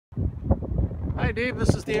Hi Dave,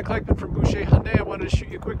 this is Dan Clikeman from Boucher Hyundai. I wanted to shoot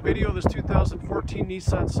you a quick video of this 2014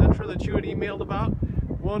 Nissan Sentra that you had emailed about.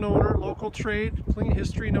 One owner, local trade, clean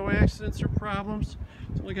history, no accidents or problems.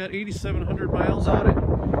 It's only got 8,700 miles on it.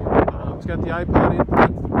 It's got the iPod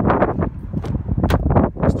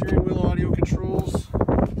input, steering wheel audio controls.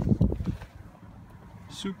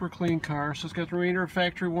 Super clean car. So it's got the remainder of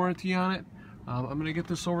factory warranty on it. I'm going to get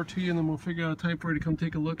this over to you and then we'll figure out a time for you to come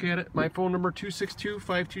take a look at it. My phone number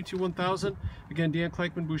 262-522-1000. Again, Dan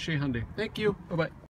Clikeman, Boucher Hyundai. Thank you. Bye-bye.